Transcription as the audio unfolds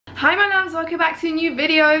Hi my loves, welcome back to a new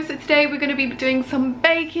video. So today we're going to be doing some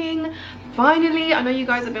baking. Finally, I know you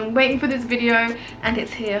guys have been waiting for this video and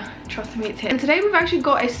it's here. Trust me, it's here. And today we've actually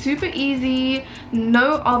got a super easy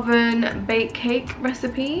no oven bake cake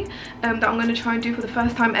recipe that I'm going to try and do for the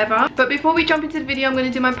first time ever. But before we jump into the video, I'm going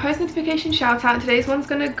to do my post notification shout out. Today's one's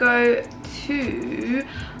going to go to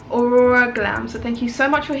Aurora Glam, so thank you so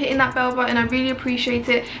much for hitting that bell button. I really appreciate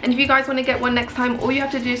it. And if you guys want to get one next time, all you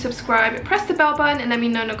have to do is subscribe, press the bell button, and let me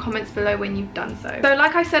know in the comments below when you've done so. So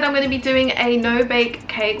like I said, I'm going to be doing a no bake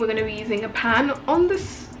cake. We're going to be using a pan on the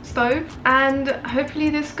stove, and hopefully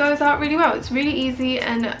this goes out really well. It's really easy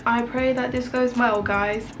and I pray that this goes well,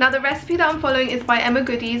 guys. Now the recipe that I'm following is by Emma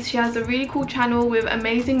Goodies. She has a really cool channel with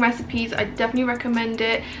amazing recipes. I definitely recommend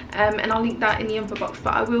it, and I'll link that in the info box,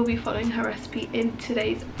 but I will be following her recipe in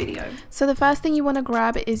today's video. So the first thing you want to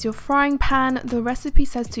grab is your frying pan. The recipe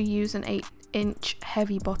says to use an 8-inch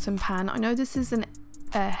heavy bottom pan. I know this is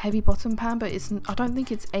a heavy bottom pan, but I don't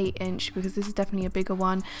think it's 8-inch because this is definitely a bigger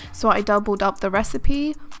one, so I doubled up the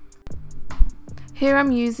recipe. Here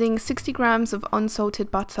I'm using 60 grams of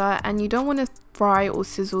unsalted butter, and you don't want to fry or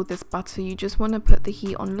sizzle this butter, you just want to put the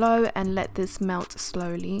heat on low and let this melt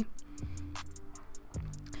slowly.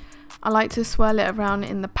 I like to swirl it around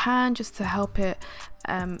in the pan just to help it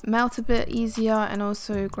melt a bit easier, and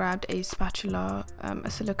also grabbed a spatula,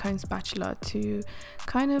 a silicone spatula, to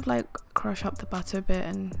kind of like crush up the butter a bit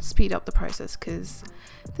and speed up the process because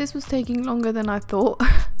this was taking longer than I thought.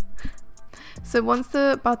 So once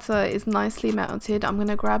the butter is nicely melted, I'm going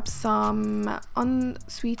to grab some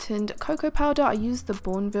unsweetened cocoa powder. I use the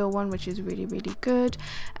Bourneville one, which is really good,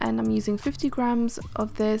 and I'm using 50 grams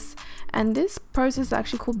of this. And this process is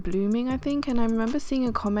actually called blooming, I think, and I remember seeing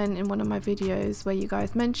a comment in one of my videos where you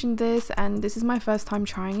guys mentioned this, and this is my first time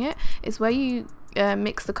trying it. It's where you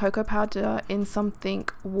mix the cocoa powder in something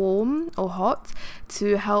warm or hot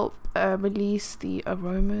to help release the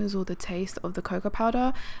aromas or the taste of the cocoa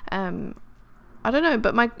powder. I don't know,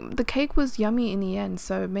 but the cake was yummy in the end,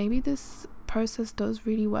 so maybe this process does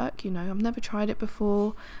really work, you know. I've never tried it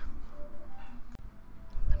before.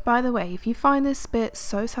 By the way, if you find this bit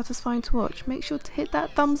so satisfying to watch, make sure to hit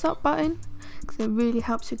that thumbs up button because it really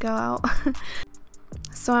helps you go out.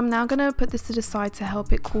 So I'm now going to put this to the side to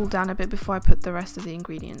help it cool down a bit before I put the rest of the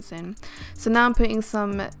ingredients in. So now I'm putting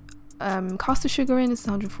some caster sugar in. It's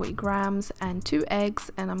 140 grams and 2 eggs,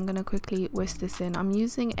 and I'm going to quickly whisk this in. I'm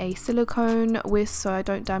using a silicone whisk so I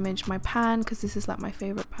don't damage my pan, because this is like my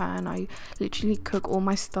favorite pan. I literally cook all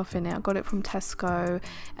my stuff in it. I got it from Tesco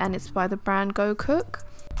and it's by the brand Go Cook.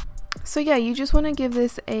 So yeah, you just want to give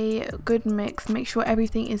this a good mix, make sure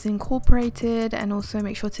everything is incorporated, and also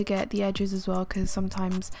make sure to get the edges as well, because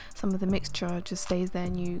sometimes some of the mixture just stays there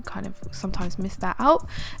and you kind of sometimes miss that out.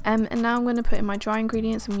 And now I'm going to put in my dry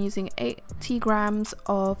ingredients. I'm using 80 grams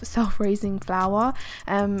of self-raising flour.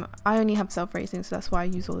 I only have self-raising, so that's why I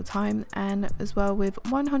use all the time, and as well with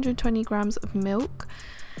 120 grams of milk.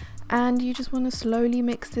 And you just want to slowly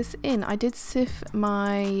mix this in. I did sift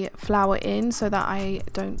my flour in so that I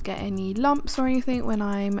don't get any lumps or anything when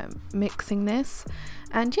I'm mixing this.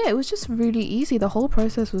 And yeah, it was just really easy. The whole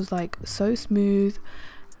process was like so smooth,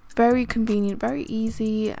 very convenient, very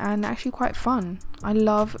easy, and actually quite fun. I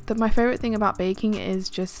love that. My favorite thing about baking is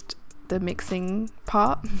just the mixing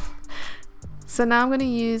part. So now I'm going to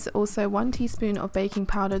use also 1 teaspoon of baking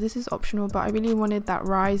powder. This is optional, but I really wanted that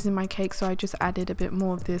rise in my cake, so I just added a bit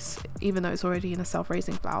more of this, even though it's already in a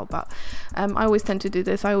self-raising flour. But I always tend to do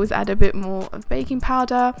this. I always add a bit more of baking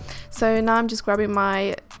powder. So now I'm just grabbing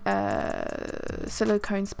my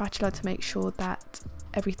silicone spatula to make sure that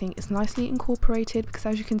everything is nicely incorporated, because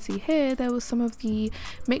as you can see here, there was some of the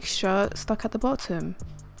mixture stuck at the bottom.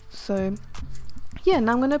 So yeah,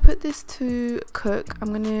 now I'm going to put this to cook. I'm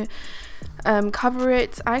going to cover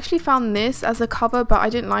it. I actually found this as a cover, but I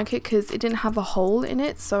didn't like it because it didn't have a hole in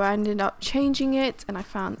it, so I ended up changing it, and I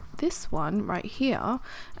found this one right here,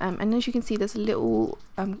 and as you can see, there's a little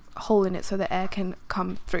hole in it so the air can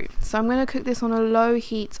come through. So I'm going to cook this on a low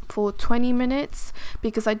heat for 20 minutes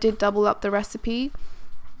because I did double up the recipe.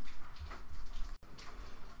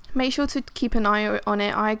 Make sure to keep an eye on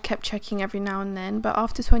it. I kept checking every now and then, but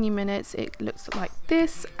after 20 minutes it looks like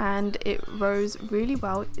this, and it rose really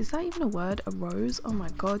well. Is that even a word? A rose? Oh my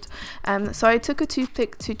god. So I took a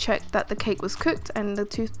toothpick to check that the cake was cooked, and the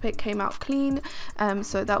toothpick came out clean,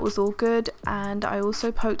 so that was all good. And I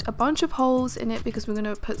also poked a bunch of holes in it because we're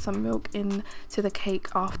going to put some milk into the cake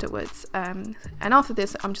afterwards, and after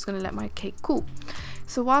this I'm just going to let my cake cool.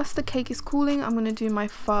 So whilst the cake is cooling, I'm going to do my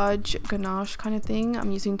fudge ganache kind of thing.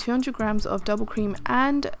 I'm using 200 grams of double cream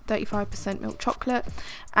and 35% milk chocolate,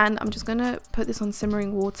 and I'm just going to put this on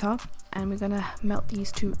simmering water. and we're gonna melt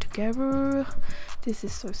these two together. This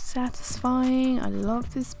is so satisfying. I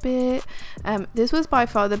love this bit. This was by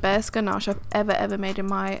far the best ganache I've ever made in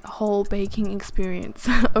my whole baking experience.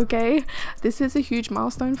 Okay, this is a huge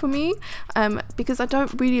milestone for me, because I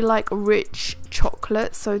don't really like rich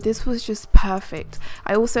chocolate, so this was just perfect.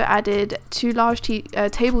 I also added 2 large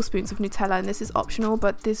tablespoons of Nutella, and this is optional,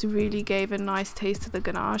 but this really gave a nice taste to the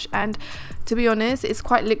ganache. And to be honest, it's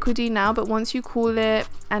quite liquidy now, but once you cool it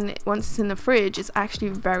and once it's in the fridge, it's actually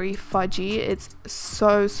very fudgy. It's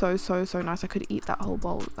so nice. I could eat that whole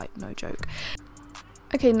bowl, like, no joke.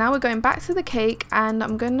 Okay, now we're going back to the cake, and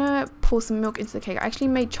I'm gonna pour some milk into the cake. I actually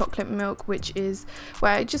made chocolate milk, which is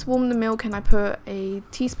where I just warmed the milk and I put a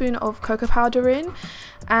teaspoon of cocoa powder in,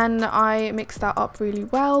 and I mixed that up really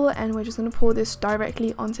well. And we're just gonna pour this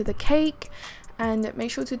directly onto the cake, and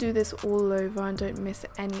make sure to do this all over and don't miss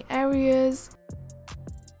any areas.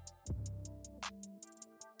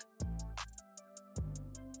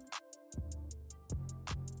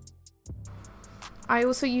 I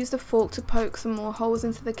also used a fork to poke some more holes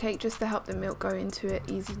into the cake just to help the milk go into it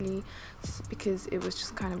easily, because it was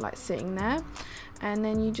just kind of like sitting there. And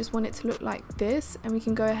then you just want it to look like this, and we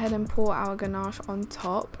can go ahead and pour our ganache on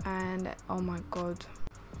top. And oh my god,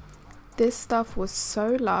 this stuff was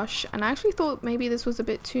so lush, and I actually thought maybe this was a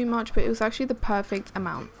bit too much, but it was actually the perfect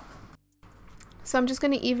amount. So I'm just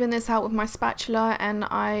going to even this out with my spatula, and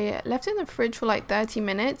I left it in the fridge for like 30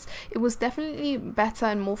 minutes. It was definitely better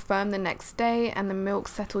and more firm the next day, and the milk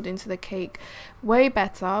settled into the cake way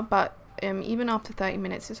better, but even after 30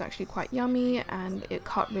 minutes it's actually quite yummy, and it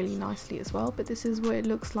cut really nicely as well. But this is what it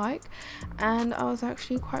looks like, and I was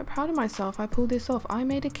actually quite proud of myself. I pulled this off. I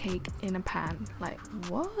made a cake in a pan. Like,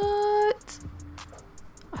 what?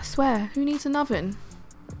 I swear, who needs an oven?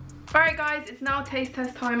 Alright guys, it's now taste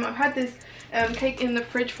test time. I've had this cake in the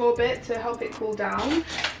fridge for a bit to help it cool down,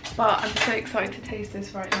 but I'm so excited to taste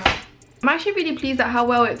this right now. I'm actually really pleased at how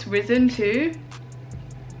well it's risen too.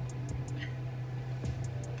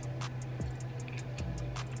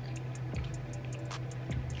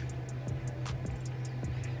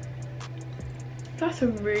 That's a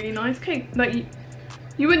really nice cake. Like,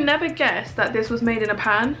 you would never guess that this was made in a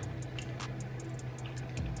pan.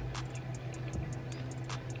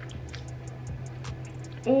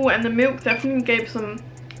 Oh, and the milk definitely gave some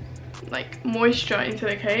like moisture into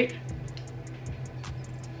the cake.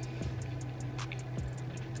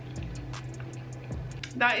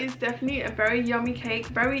 That is definitely a very yummy cake,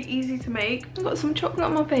 very easy to make. I've got some chocolate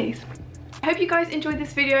on my face. I hope you guys enjoyed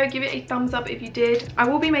this video. Give it a thumbs up if you did. I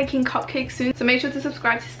will be making cupcakes soon, so make sure to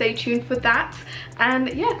subscribe to stay tuned for that.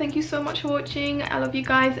 And yeah, thank you so much for watching. I love you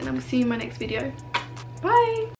guys, and I will see you in my next video. Bye!